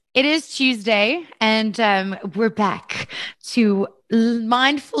It is Tuesday, and we're back to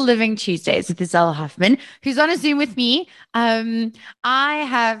Mindful Living Tuesdays with Iselle Huffman, who's on a Zoom with me. I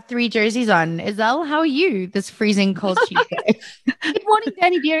have three jerseys on. Iselle, how are you this freezing cold Tuesday? Good morning,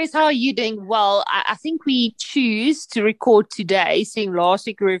 Danny Dearest. How are you doing? Well, I think we choose to record today, seeing last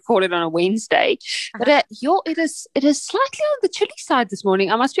week we recorded on a Wednesday. But it is slightly on the chilly side this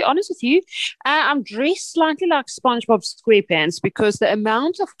morning. I must be honest with you. I'm dressed slightly like SpongeBob SquarePants because the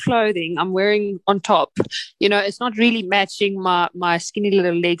amount of clothing I'm wearing on top, it's not really matching my skinny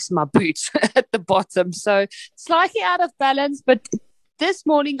little legs, my boots at the bottom. So slightly out of balance, but this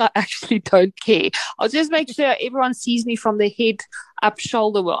morning I actually don't care. I'll just make sure everyone sees me from the head up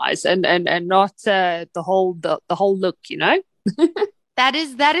shoulder wise and not the whole look. That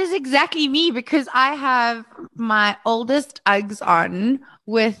is exactly me because I have my oldest Uggs on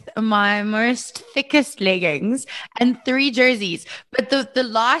with my most thickest leggings and three jerseys. But the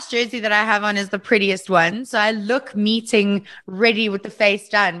last jersey that I have on is the prettiest one. So I look meeting ready with the face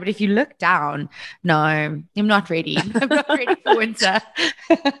done. But if you look down, no, I'm not ready. I'm not ready for winter.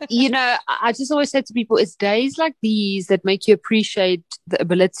 I just always say to people, it's days like these that make you appreciate the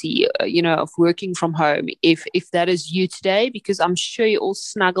ability, of working from home. If that is you today, because I'm sure you're all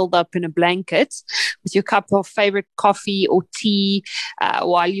snuggled up in a blanket with your cup of favorite coffee or tea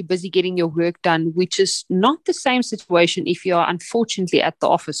while you're busy getting your work done, which is not the same situation if you are unfortunately at the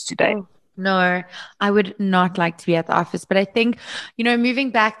office today. Oh, no, I would not like to be at the office. But I think, moving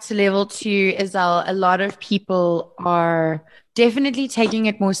back to level two, Isel, a lot of people are definitely taking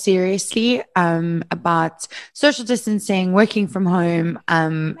it more seriously about social distancing, working from home,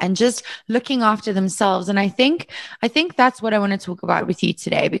 and just looking after themselves. And I think that's what I want to talk about with you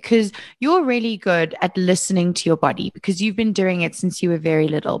today because you're really good at listening to your body because you've been doing it since you were very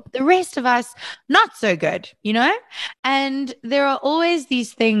little. But the rest of us, not so good. And there are always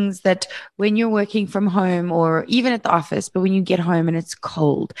these things that when you're working from home or even at the office, but when you get home and it's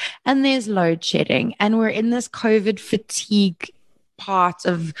cold and there's load shedding and we're in this COVID fatigue part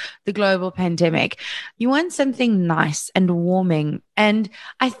of the global pandemic, you want something nice and warming. And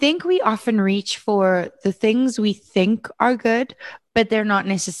I think we often reach for the things we think are good, but they're not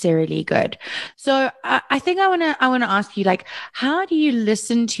necessarily good. So I think I want to ask you, like, how do you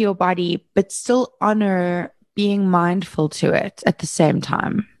listen to your body but still honor being mindful to it at the same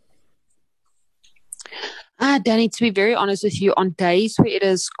time? Danny, to be very honest with you, on days where it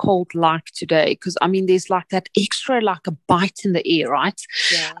is cold like today, because I mean, there's like that extra, like a bite in the air, right?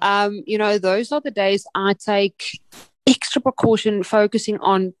 Yeah. Those are the days I take extra precaution focusing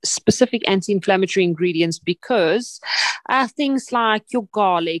on specific anti-inflammatory ingredients because things like your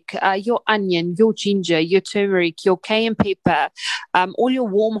garlic, your onion, your ginger, your turmeric, your cayenne pepper, all your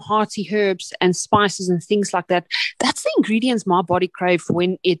warm hearty herbs and spices and things like that, that's the ingredients my body crave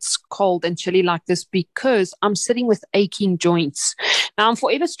when it's cold and chilly like this because I'm sitting with aching joints. Now I'm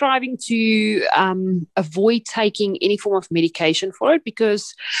forever striving to avoid taking any form of medication for it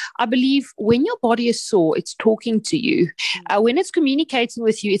because I believe when your body is sore, it's talking to you. When it's communicating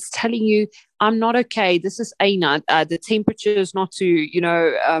with you, it's telling you, I'm not okay. This is ANA. The temperature is not to,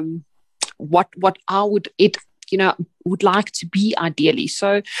 what I would like to be ideally.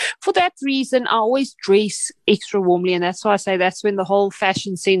 So for that reason, I always dress extra warmly. And that's why I say that's when the whole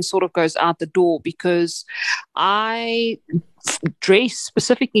fashion sense sort of goes out the door because I dress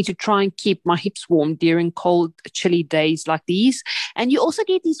specifically to try and keep my hips warm during cold, chilly days like these. And you also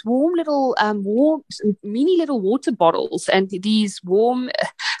get these warm, mini little water bottles and these warm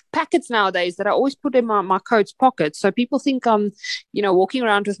packets nowadays that I always put in my coat's pockets. So people think I'm, walking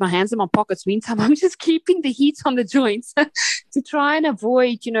around with my hands in my pockets. Meantime, I'm just keeping the heat on the joints to try and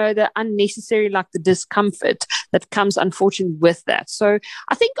avoid, the unnecessary, like the discomfort that comes unfortunately with that. So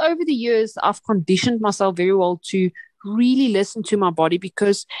I think over the years, I've conditioned myself very well to really listen to my body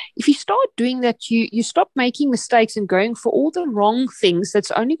because if you start doing that you stop making mistakes and going for all the wrong things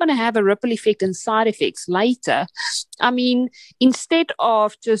that's only going to have a ripple effect and side effects later. I mean, instead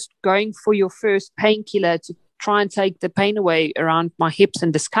of just going for your first painkiller to try and take the pain away around my hips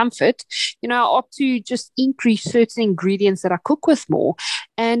and discomfort, I opt to just increase certain ingredients that I cook with more.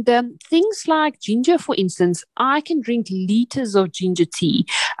 And things like ginger, for instance, I can drink liters of ginger tea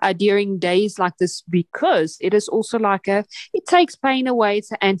during days like this because it is also it takes pain away,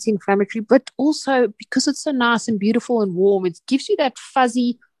 it's an anti-inflammatory, but also because it's so nice and beautiful and warm, it gives you that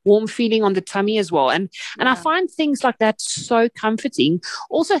fuzzy warm feeling on the tummy as well. And I find things like that so comforting.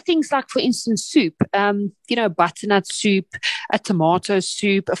 Also things like, for instance, soup, butternut soup, a tomato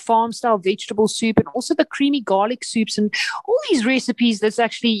soup, a farm style vegetable soup, and also the creamy garlic soups, and all these recipes that's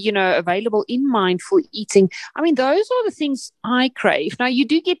actually, available in mindful eating. I mean, those are the things I crave. Now, you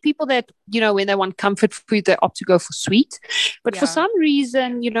do get people that, when they want comfort food, they opt to go for sweet. But for some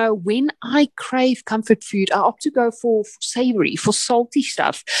reason, when I crave comfort food, I opt to go for savory, for salty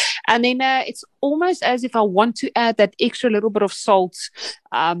stuff. And then it's almost as if I want to add that extra little bit of salt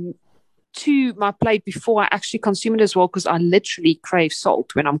to my plate before I actually consume it as well, because I literally crave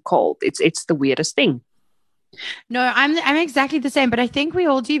salt when I'm cold. It's the weirdest thing. No, I'm exactly the same, but I think we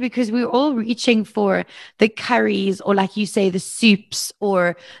all do, because we're all reaching for the curries, or like you say, the soups,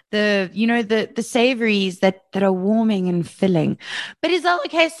 or the savories that are warming and filling. But is that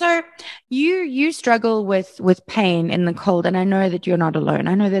okay? So you struggle with pain in the cold, and I know that you're not alone.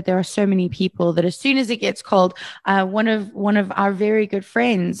 I know that there are so many people that as soon as it gets cold, one of our very good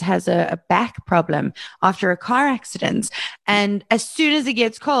friends has a back problem after a car accident, and as soon as it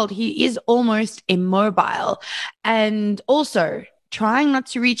gets cold, he is almost immobile. And also trying not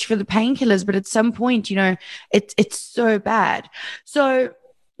to reach for the painkillers, but at some point, it's so bad. So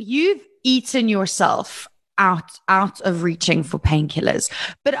you've eaten yourself out of reaching for painkillers.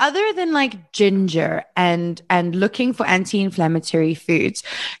 But other than like ginger and looking for anti-inflammatory foods,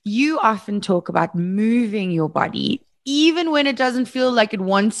 you often talk about moving your body even when it doesn't feel like it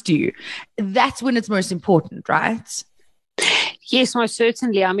wants to. That's when it's most important, right? Yes, most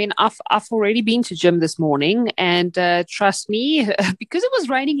certainly. I mean, I've already been to gym this morning, and trust me, because it was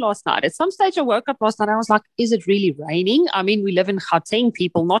raining last night. At some stage, I woke up last night. I was like, "Is it really raining?" I mean, we live in Gauteng,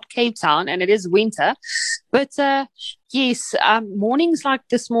 people, not Cape Town, and it is winter. But yes, mornings like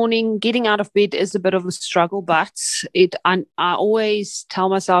this morning, getting out of bed is a bit of a struggle. But I always tell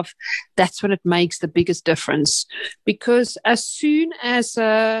myself that's when it makes the biggest difference, because as soon as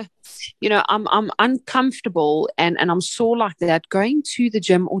I'm uncomfortable and I'm sore like that, going to the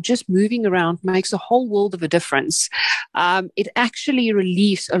gym or just moving around makes a whole world of a difference. It actually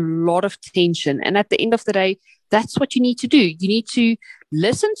relieves a lot of tension. And at the end of the day, that's what you need to do. You need to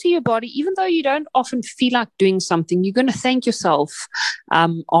listen to your body, even though you don't often feel like doing something. You're going to thank yourself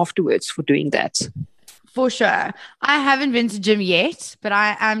afterwards for doing that. For sure. I haven't been to gym yet, but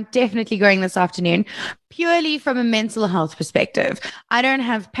I'm definitely going this afternoon, purely from a mental health perspective. I don't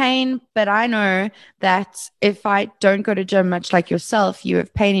have pain, but I know that if I don't go to gym, much like yourself, you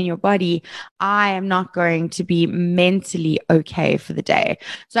have pain in your body, I am not going to be mentally okay for the day.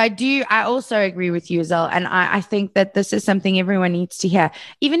 So I also agree with you, Zell. And I think that this is something everyone needs to hear.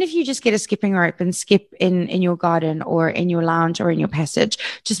 Even if you just get a skipping rope and skip in your garden or in your lounge or in your passage,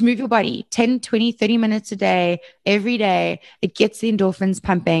 just move your body 10, 20, 30 minutes a day, every day. It gets the endorphins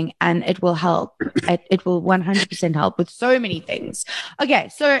pumping, and it will help. It will 100% help with so many things. Okay,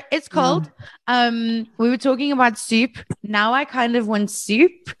 so it's cold. We were talking about soup. Now I kind of want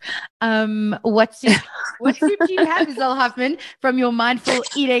soup. What soup? What soup do you have, Zell Huffman, from your mindful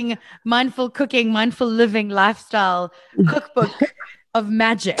eating, mindful cooking, mindful living lifestyle cookbook of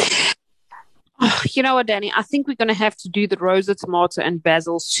magic? Oh, you know what, Danny? I think we're going to have to do the rosa tomato and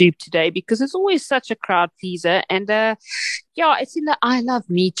basil soup today, because it's always such a crowd pleaser. And it's in the I Love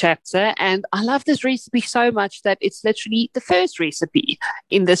Me chapter. And I love this recipe so much that it's literally the first recipe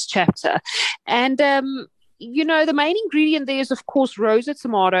in this chapter. And the main ingredient there is, of course, rosa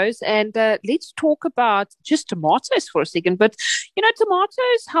tomatoes. And let's talk about just tomatoes for a second. But,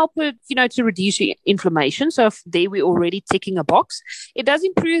 tomatoes help with, to reduce inflammation. So there we're already ticking a box. It does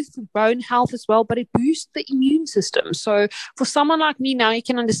improve bone health as well, but it boosts the immune system. So for someone like me now, you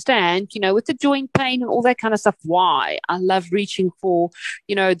can understand, with the joint pain and all that kind of stuff, why I love reaching for,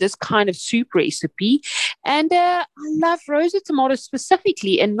 this kind of soup recipe. And I love rosa tomatoes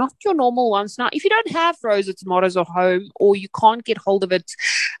specifically, and not your normal ones. Now, if you don't have rosa tomatoes at home, or you can't get hold of it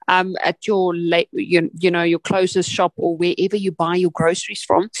at your your closest shop or wherever you buy your groceries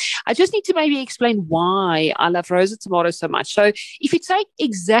from, I just need to maybe explain why I love rosa tomatoes so much. So if you take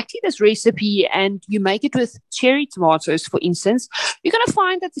exactly this recipe and you make it with cherry tomatoes, for instance, you're going to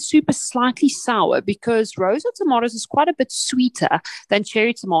find that the soup is slightly sour, because rosa tomatoes is quite a bit sweeter than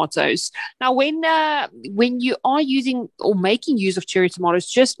cherry tomatoes. Now, when you are using or making use of cherry tomatoes,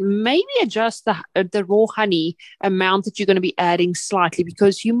 just maybe adjust the raw honey amount that you're going to be adding slightly,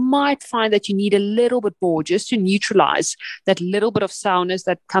 because you might find that you need a little bit more just to neutralize that little bit of sourness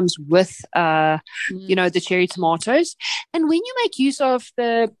that comes with the cherry tomatoes. And when you make use of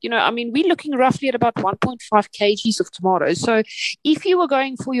we're looking roughly at about 1.5 kgs of tomatoes. So if you were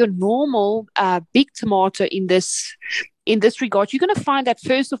going for your normal big tomato in this in this regard, you're going to find that,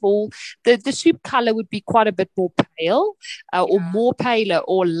 first of all, the soup color would be quite a bit more pale or more paler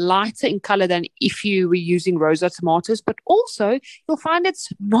or lighter in color than if you were using rosa tomatoes. But also, you'll find it's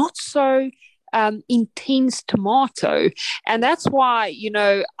not so intense tomato. And that's why,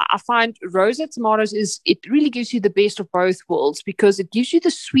 I find rosa tomatoes it really gives you the best of both worlds, because it gives you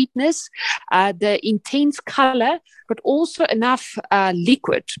the sweetness, the intense color, but also enough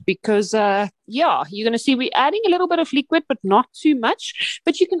liquid, because you're going to see we're adding a little bit of liquid, but not too much.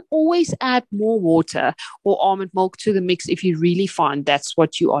 But you can always add more water or almond milk to the mix if you really find that's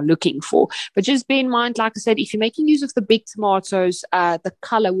what you are looking for. But just bear in mind, like I said, if you're making use of the big tomatoes, the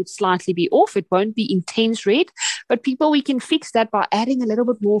color would slightly be off. It won't be intense red, but we can fix that by adding a little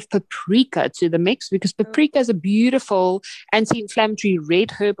bit more of paprika to the mix, because paprika is a beautiful anti-inflammatory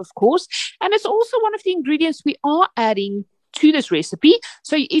red herb, of course. And it's also one of the ingredients we are adding to this recipe.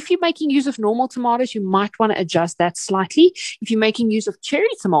 So if you're making use of normal tomatoes, you might want to adjust that slightly. If you're making use of cherry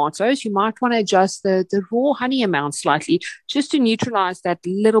tomatoes, you might want to adjust the raw honey amount slightly, just to neutralize that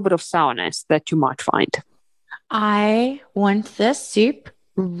little bit of sourness that you might find. I want this soup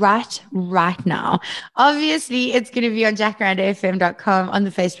right now. Obviously, it's going to be on jacarandafm.com, on the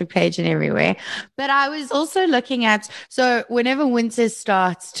Facebook page and everywhere. But I was also looking at, so whenever winter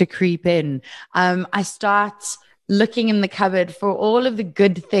starts to creep in, I start looking in the cupboard for all of the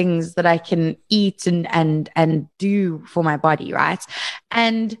good things that I can eat and do for my body, right?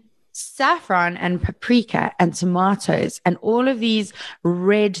 And saffron and paprika and tomatoes and all of these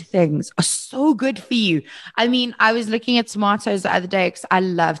red things are so good for you. I mean, I was looking at tomatoes the other day because I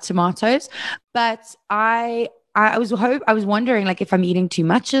love tomatoes, but I was wondering, like, if I'm eating too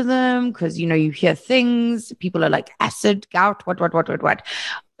much of them, because you hear things, people are like acid, gout, what.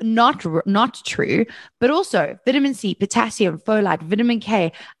 Not true, but also vitamin C, potassium, folate, vitamin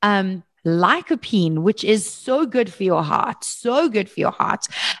K, lycopene, which is so good for your heart,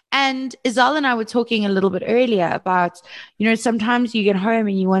 And Izal and I were talking a little bit earlier about, sometimes you get home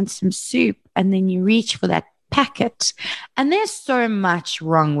and you want some soup and then you reach for that packet, and there's so much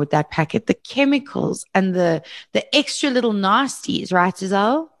wrong with that packet, the chemicals and the extra little nasties, right,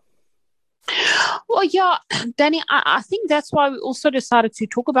 Izal? Well, yeah, Danny, I think that's why we also decided to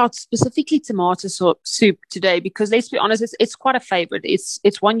talk about specifically tomato soup today, because let's be honest, it's quite a favorite.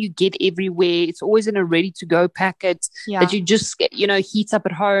 It's one you get everywhere. It's always in a ready-to-go packet that you just heat up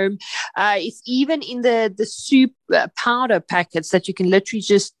at home. It's even in the soup powder packets that you can literally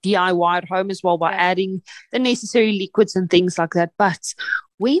just DIY at home as well by adding the necessary liquids and things like that. But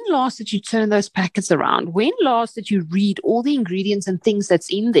when last did you turn those packets around? When last did you read all the ingredients and things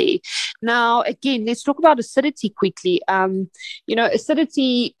that's in there? Now, again, let's talk about acidity quickly.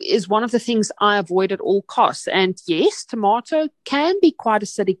 Acidity is one of the things I avoid at all costs. And yes, tomato can be quite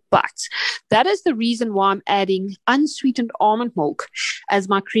acidic, but that is the reason why I'm adding unsweetened almond milk as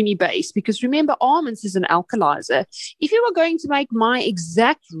my creamy base. Because remember, almonds is an alkalizer. If you were going to make my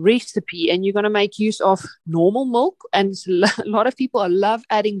exact recipe and you're going to make use of normal milk, and a lot of people love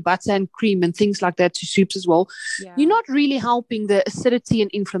adding butter and cream and things like that to soups as well, you're not really helping the acidity and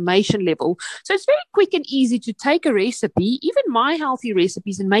inflammation level. So it's very quick and easy to take a recipe, even my healthy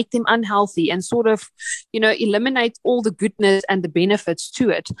recipes, and make them unhealthy and sort of, eliminate all the goodness and the benefits to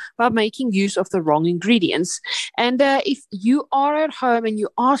it by making use of the wrong ingredients. And if you are at home and you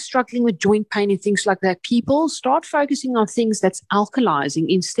are struggling with joint pain and things like that, people start focusing on things that's alkalizing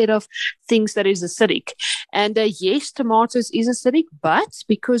instead of things that is acidic. And yes, tomatoes is acidic, but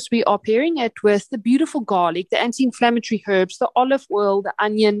because we are pairing it with the beautiful garlic, the anti-inflammatory herbs, the olive oil, the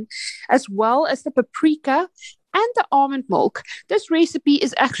onion, as well as the paprika and the almond milk, this recipe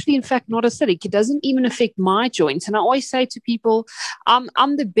is actually, in fact, not acidic. It doesn't even affect my joints. And I always say to people,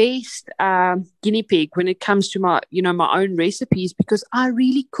 I'm the best guinea pig when it comes to my own recipes, because I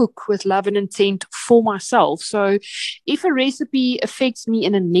really cook with love and intent for myself. So if a recipe affects me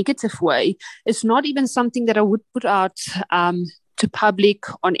in a negative way, it's not even something that I would put out to public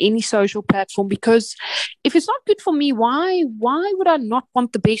on any social platform, because if it's not good for me, why would I not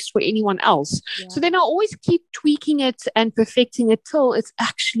want the best for anyone else? So then I always keep tweaking it and perfecting it till it's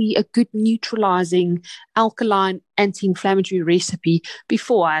actually a good neutralizing alkaline anti-inflammatory recipe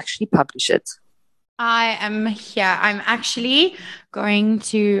before I actually publish it. I am here. I'm actually going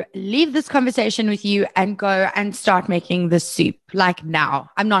to leave this conversation with you and go and start making the soup, like now.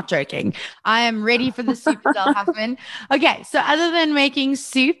 I'm not joking. I am ready for the soup, Izal Huffman. Okay, so other than making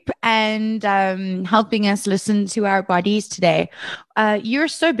soup and helping us listen to our bodies today, you're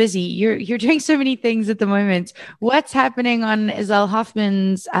so busy. You're doing so many things at the moment. What's happening on Izal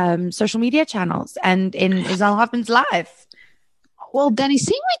Huffman's social media channels and in Izal Huffman's life? Well, Danny,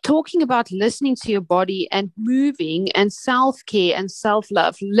 seeing we're talking about listening to your body and moving and self-care and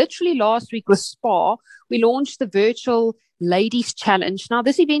self-love. Literally last week was Spa. We launched the virtual Ladies Challenge. Now,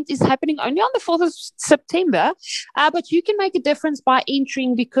 this event is happening only on the 4th of September, but you can make a difference by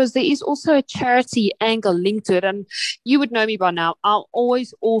entering because there is also a charity angle linked to it. And you would know me by now. I'm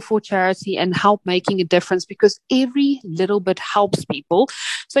always all for charity and help making a difference because every little bit helps people.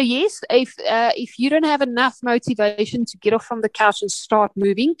 So yes, if you don't have enough motivation to get off from the couch and start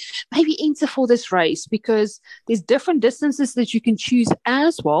moving, maybe enter for this race because there's different distances that you can choose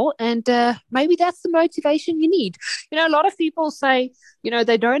as well, and maybe that's the motivation you need. A lot of people say,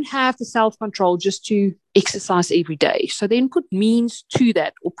 they don't have the self-control just to exercise every day. So then put means to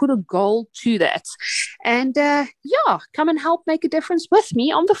that or put a goal to that. And come and help make a difference with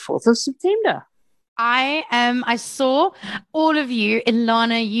me on the 4th of September. I saw all of you,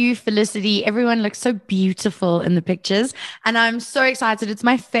 Ilana, you, Felicity, everyone looks so beautiful in the pictures. And I'm so excited. It's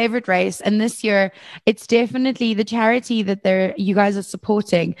my favorite race. And this year, it's definitely the charity that you guys are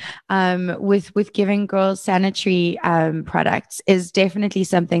supporting with giving girls sanitary products is definitely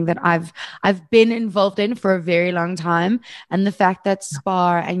something that I've been involved in for a very long time. And the fact that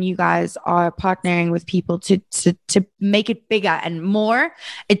Spa and you guys are partnering with people to make it bigger and more,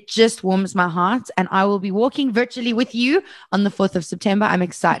 it just warms my heart. And I will be walking virtually with you on the 4th of September. I'm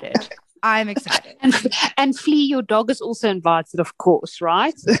excited. And Flea, your dog, is also invited, of course,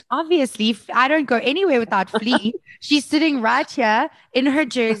 right? Obviously, I don't go anywhere without Flea. She's sitting right here in her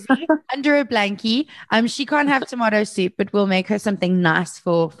jersey under a blankie. She can't have tomato soup, but we'll make her something nice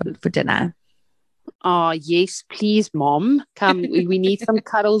for dinner. Oh, yes, please, Mom. Come, we need some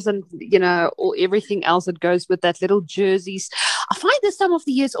cuddles and, or everything else that goes with that, little jerseys. I find this time of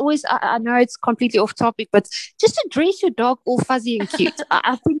the year is always, I know it's completely off topic, but just to dress your dog all fuzzy and cute.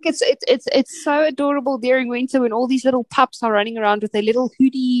 I think it's so adorable during winter when all these little pups are running around with their little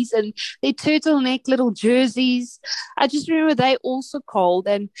hoodies and their turtleneck little jerseys. I just remember they also cold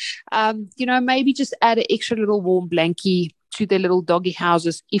and, maybe just add an extra little warm blankie to their little doggy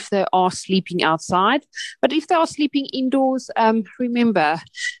houses if they are sleeping outside. But if they are sleeping indoors, remember,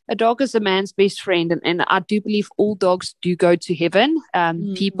 a dog is a man's best friend. And I do believe all dogs do go to heaven,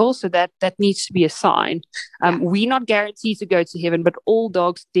 people. So that needs to be a sign. We're not guaranteed to go to heaven, but all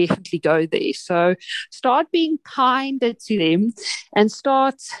dogs definitely go there. So start being kinder to them and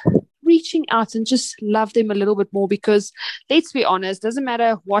start reaching out and just love them a little bit more because let's be honest, doesn't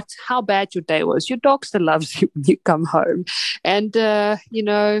matter how bad your day was, your dog still loves you when you come home, and they're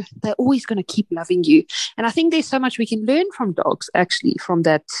always going to keep loving you. And I think there's so much we can learn from dogs actually from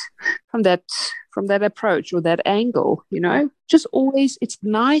that approach or that angle. Just always, it's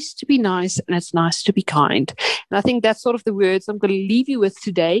nice to be nice and it's nice to be kind. And I think that's sort of the words I'm going to leave you with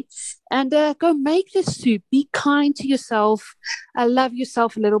today. And go make this soup. Be kind to yourself. Love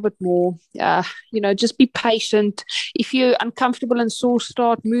yourself a little bit more. Just be patient. If you're uncomfortable and sore,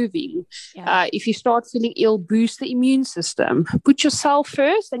 start moving. If you start feeling ill, boost the immune system. Put yourself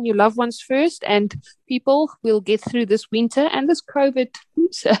first and your loved ones first. And people will get through this winter and this COVID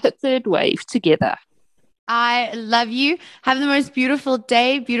third wave together. I love you. Have the most beautiful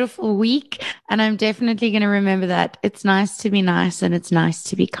day, beautiful week. And I'm definitely going to remember that. It's nice to be nice and it's nice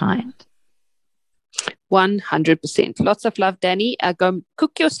to be kind. 100%. Lots of love, Danny. Go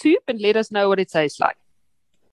cook your soup and let us know what it tastes like.